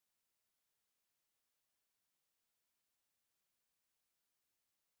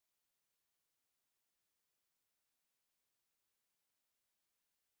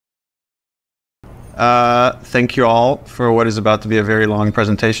Thank you all for what is about to be a very long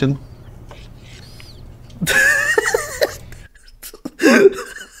presentation.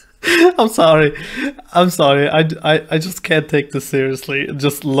 I'm sorry. I just can't take this seriously.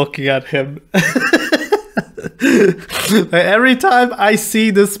 Just looking at him. Every time I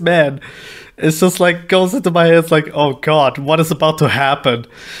see this man, it's just like goes into my head. It's like, oh God, what is about to happen?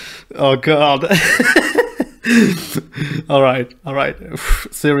 Oh God. All right.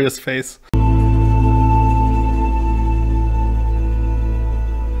 Serious face.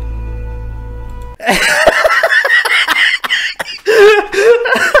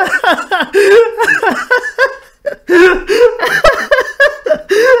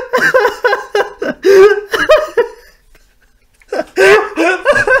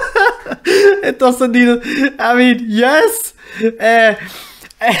 It doesn't need it. I mean, yes.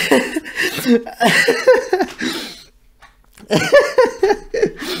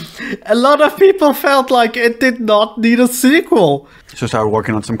 A lot of people felt like it did not need a sequel. So I started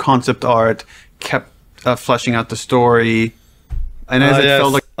working on some concept art, kept fleshing out the story, and as it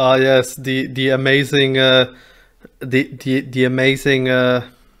felt like yes, the amazing the amazing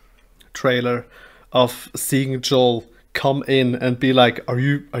trailer of seeing Joel come in and be like, are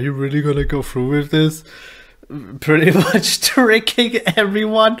you really gonna go through with this? Pretty much tricking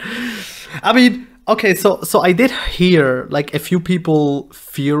everyone. I mean, okay, so I did hear like a few people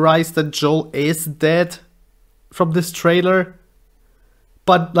theorize that Joel is dead from this trailer,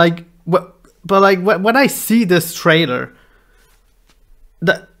 but like when I see this trailer,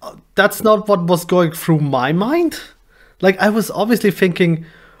 that's not what was going through my mind. Like, I was obviously thinking,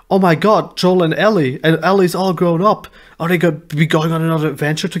 oh my God, Joel and Ellie's all grown up. Are they going to be going on another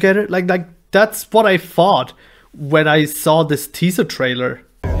adventure together? Like that's what I thought when I saw this teaser trailer.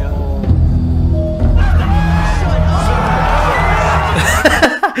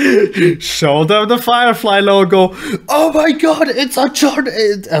 Show them the Firefly logo. Oh my God, it's a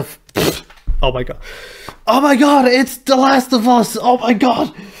Jordan. Oh my God. Oh my God, it's The Last of Us. Oh my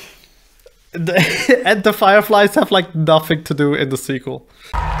God. And the Fireflies have like nothing to do in the sequel.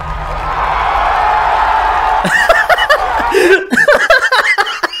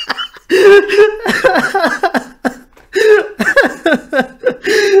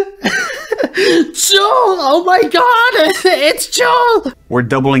 Joel! Oh my God! It's Joel! we're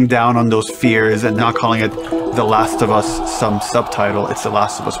doubling down on those fears and not calling it The Last of Us some subtitle. It's The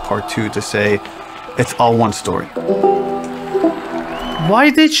Last of Us Part 2 to say it's all one story. Why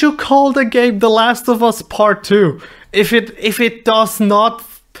did you call the game The Last of Us Part 2 if it does not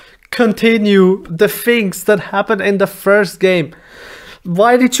continue the things that happened in the first game?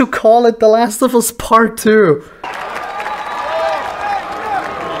 Why did you call it The Last of Us Part 2?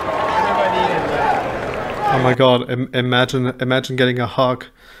 Oh my God, imagine getting a hug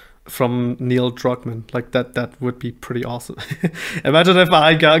from Neil Druckmann. Like that would be pretty awesome. Imagine if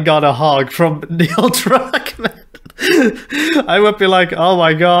I got a hug from Neil Druckmann. I would be like, oh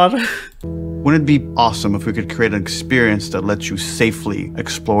my God. Wouldn't it be awesome if we could create an experience that lets you safely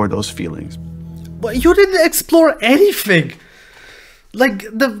explore those feelings? But you didn't explore anything. Like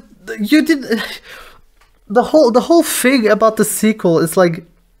you did the whole thing about the sequel is like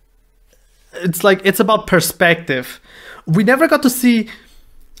it's about perspective. We never got to see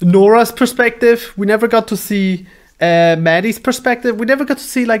Nora's perspective. We never got to see Maddie's perspective. We never got to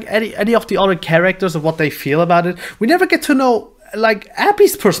see like any of the other characters of what they feel about it. We never get to know like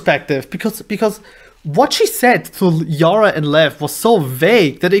Abby's perspective because what she said to Yara and Lev was so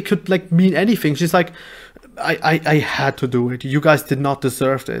vague that it could like mean anything. She's like, I had to do it. You guys did not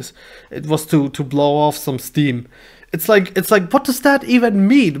deserve this. It was to blow off some steam. It's like what does that even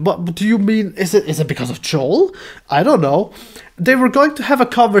mean? What do you mean? Is it because of Joel? I don't know. They were going to have a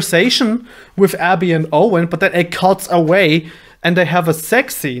conversation with Abby and Owen, but then it cuts away and they have a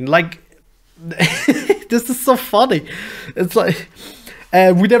sex scene. Like this is so funny. It's like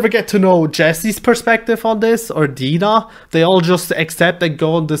we never get to know Jesse's perspective on this or Dina. They all just accept and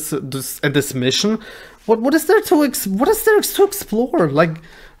go on this mission. What is there to explore? Like,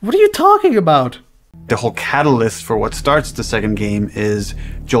 what are you talking about? The whole catalyst for what starts the second game is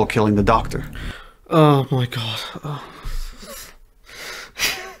Joel killing the doctor. Oh my God. Oh.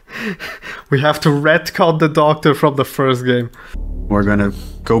 We have to retcon the doctor from the first game. We're gonna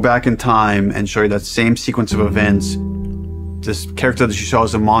go back in time and show you that same sequence of events. This character that you saw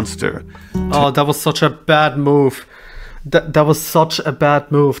as a monster. Oh, that was such a bad move. That was such a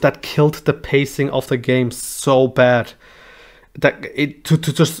bad move that killed the pacing of the game so bad. That it to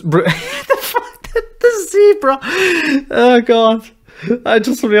just the zebra. Oh God, I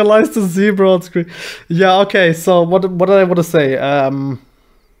just realized the zebra on screen. Yeah, okay. So what did I want to say?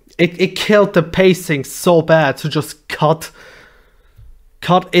 it killed the pacing so bad to just cut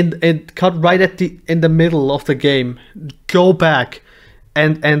right at in the middle of the game, go back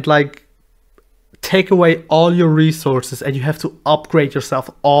and like take away all your resources, and you have to upgrade yourself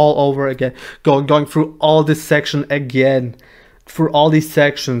all over again, going through all this section again, through all these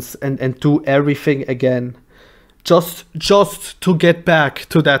sections, and do everything again, just to get back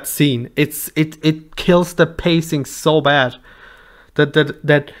to that scene. It kills the pacing so bad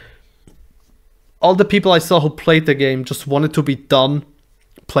that all the people I saw who played the game just wanted to be done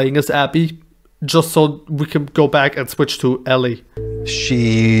playing as Abby, just so we can go back and switch to Ellie.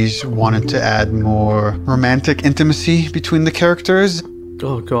 She's wanted to add more romantic intimacy between the characters.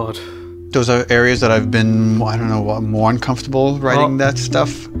 Oh god. Those are areas that I've been, I don't know what, more uncomfortable writing that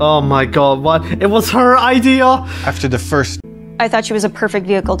stuff. Oh my god, what? It was her idea? After the first... I thought she was a perfect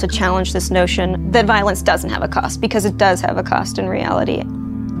vehicle to challenge this notion that violence doesn't have a cost, because it does have a cost in reality.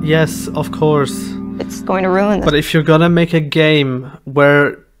 Yes, of course. It's going to ruin this. But if you're gonna make a game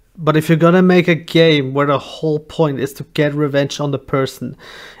where the whole point is to get revenge on the person,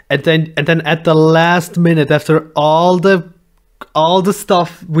 and then at the last minute, after all the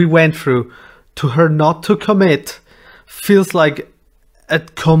stuff we went through, to her not to commit, feels like a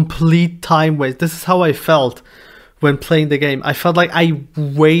complete time waste. This is how I felt when playing the game. I felt like I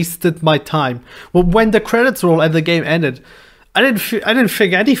wasted my time. Well, when the credits roll and the game ended, I didn't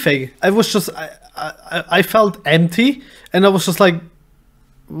think anything. I was just I felt empty, and I was just like,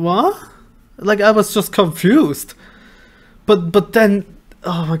 what? Like, I was just confused. But then,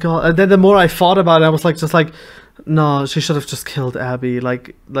 oh my god! And then the more I thought about it, I was like, no, she should have just killed Abby.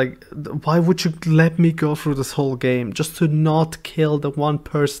 Like, why would you let me go through this whole game just to not kill the one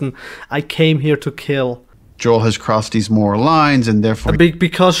person I came here to kill? Joel has crossed these moral lines, and therefore...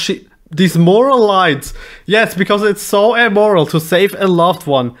 Because these moral lines, yes, because it's so immoral to save a loved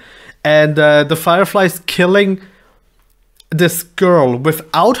one, and the Fireflies killing this girl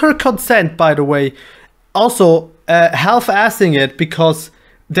without her consent, by the way, also half-assing it because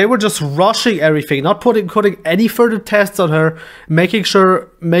they were just rushing everything, not putting any further tests on her, making sure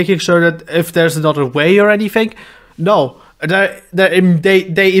that if there's another way or anything. No,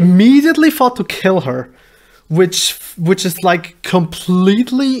 they immediately fought to kill her, which is like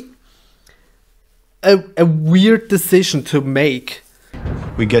completely a weird decision to make.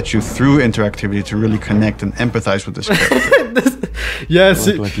 We get you through interactivity to really connect and empathize with this character. Yes,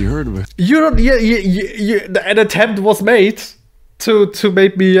 like you heard of it. You don't. An attempt was made to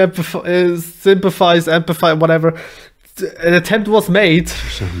make me sympathize, empathize, whatever. An attempt was made,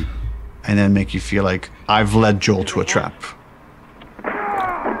 and then make you feel like I've led Joel to a trap.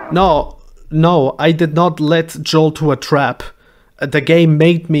 No, I did not let Joel to a trap. The game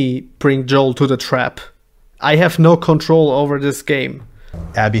made me bring Joel to the trap. I have no control over this game.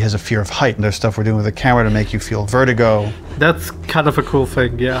 Abby has a fear of height, and there's stuff we're doing with the camera to make you feel vertigo. That's kind of a cool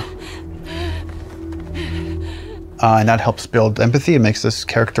thing, yeah. And that helps build empathy. It makes this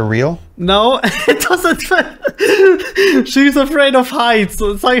character real. No, it doesn't. She's afraid of heights.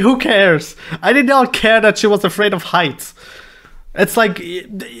 It's like, who cares? I did not care that she was afraid of heights. It's like,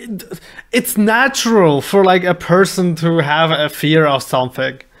 it's natural for like a person to have a fear of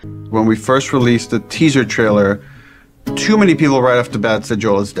something. When we first released the teaser trailer, too many people right off the bat said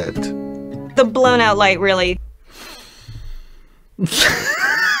Joel is dead. The blown out light really...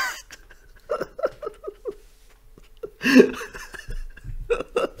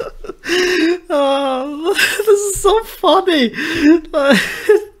 Oh, this is so funny. It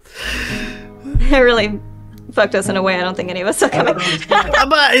really fucked us in a way I don't think any of us saw coming.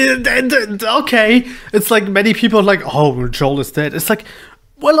 But, okay, it's like many people are like, oh, Joel is dead. It's like,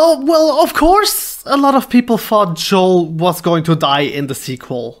 well, of course, a lot of people thought Joel was going to die in the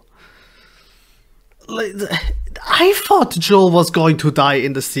sequel. Like, I thought Joel was going to die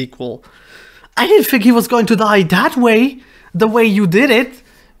in the sequel. I didn't think he was going to die that way, the way you did it,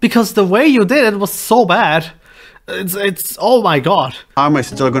 because the way you did it was so bad. It's oh my god. How am I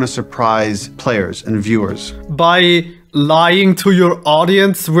still going to surprise players and viewers? By lying to your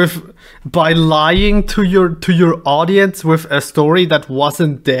audience with a story that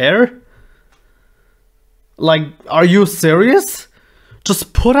wasn't there? Like, are you serious?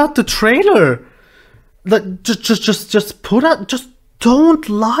 Just put out the trailer. Like, just put out, just don't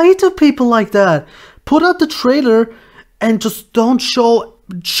lie to people like that. Put out the trailer and just don't show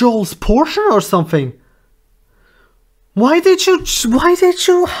Joel's portion or something. Why did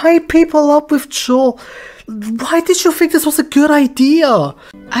you hype people up with Joel? Why did you think this was a good idea?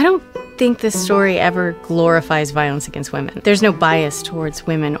 I don't think this story ever glorifies violence against women. There's no bias towards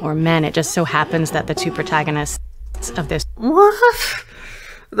women or men. It just so happens that the two protagonists of this... What?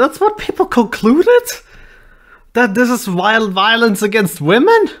 That's what people concluded? That this is violence against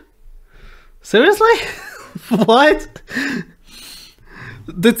women? Seriously? What?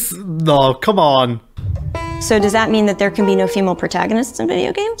 No, come on. So does that mean that there can be no female protagonists in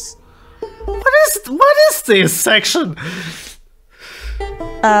video games? What is this section?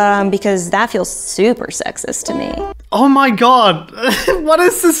 Because that feels super sexist to me. Oh my god. What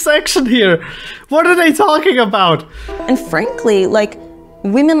is this section here? What are they talking about? And frankly, like,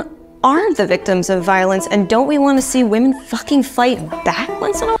 women are the victims of violence, and don't we want to see women fucking fight back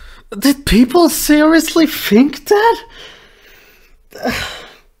once in a while? Did people seriously think that?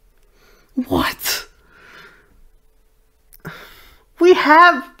 What? We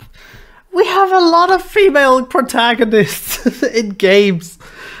have a lot of female protagonists in games.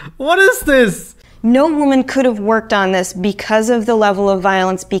 What is this? No woman could have worked on this because of the level of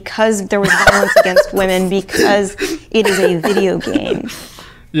violence, because there was violence against women, because it is a video game.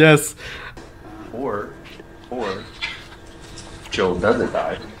 Yes. Or Joel doesn't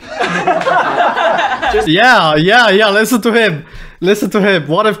die. Yeah, listen to him. Listen to him.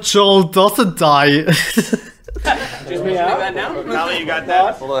 What if Joel doesn't die? Just me out? Now that you got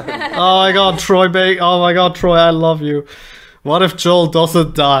that? Oh my god, Troy Oh my god, Troy, I love you. What if Joel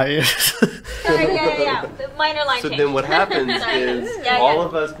doesn't die? Yeah. The minor line So change. then what happens is all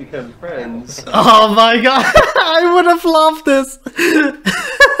of us become friends. Oh my god, I would have loved this.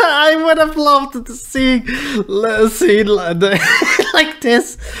 I would have loved to see like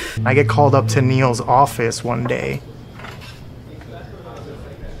this. I get called up to Neil's office one day.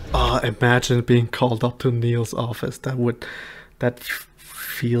 Oh, imagine being called up to Neil's office. That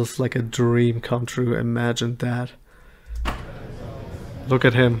feels like a dream come true. Imagine that. Look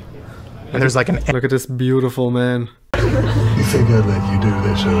at him. And there's like an Look at this beautiful man. You think I'd let you do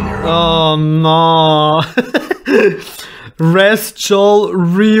this on your own? Oh no. Rest Joel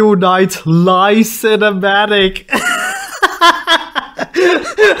reunite lie cinematic.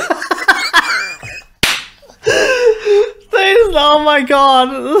 Oh my god.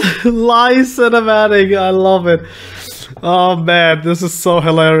 Lie cinematic. I love it. Oh man, this is so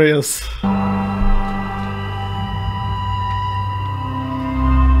hilarious.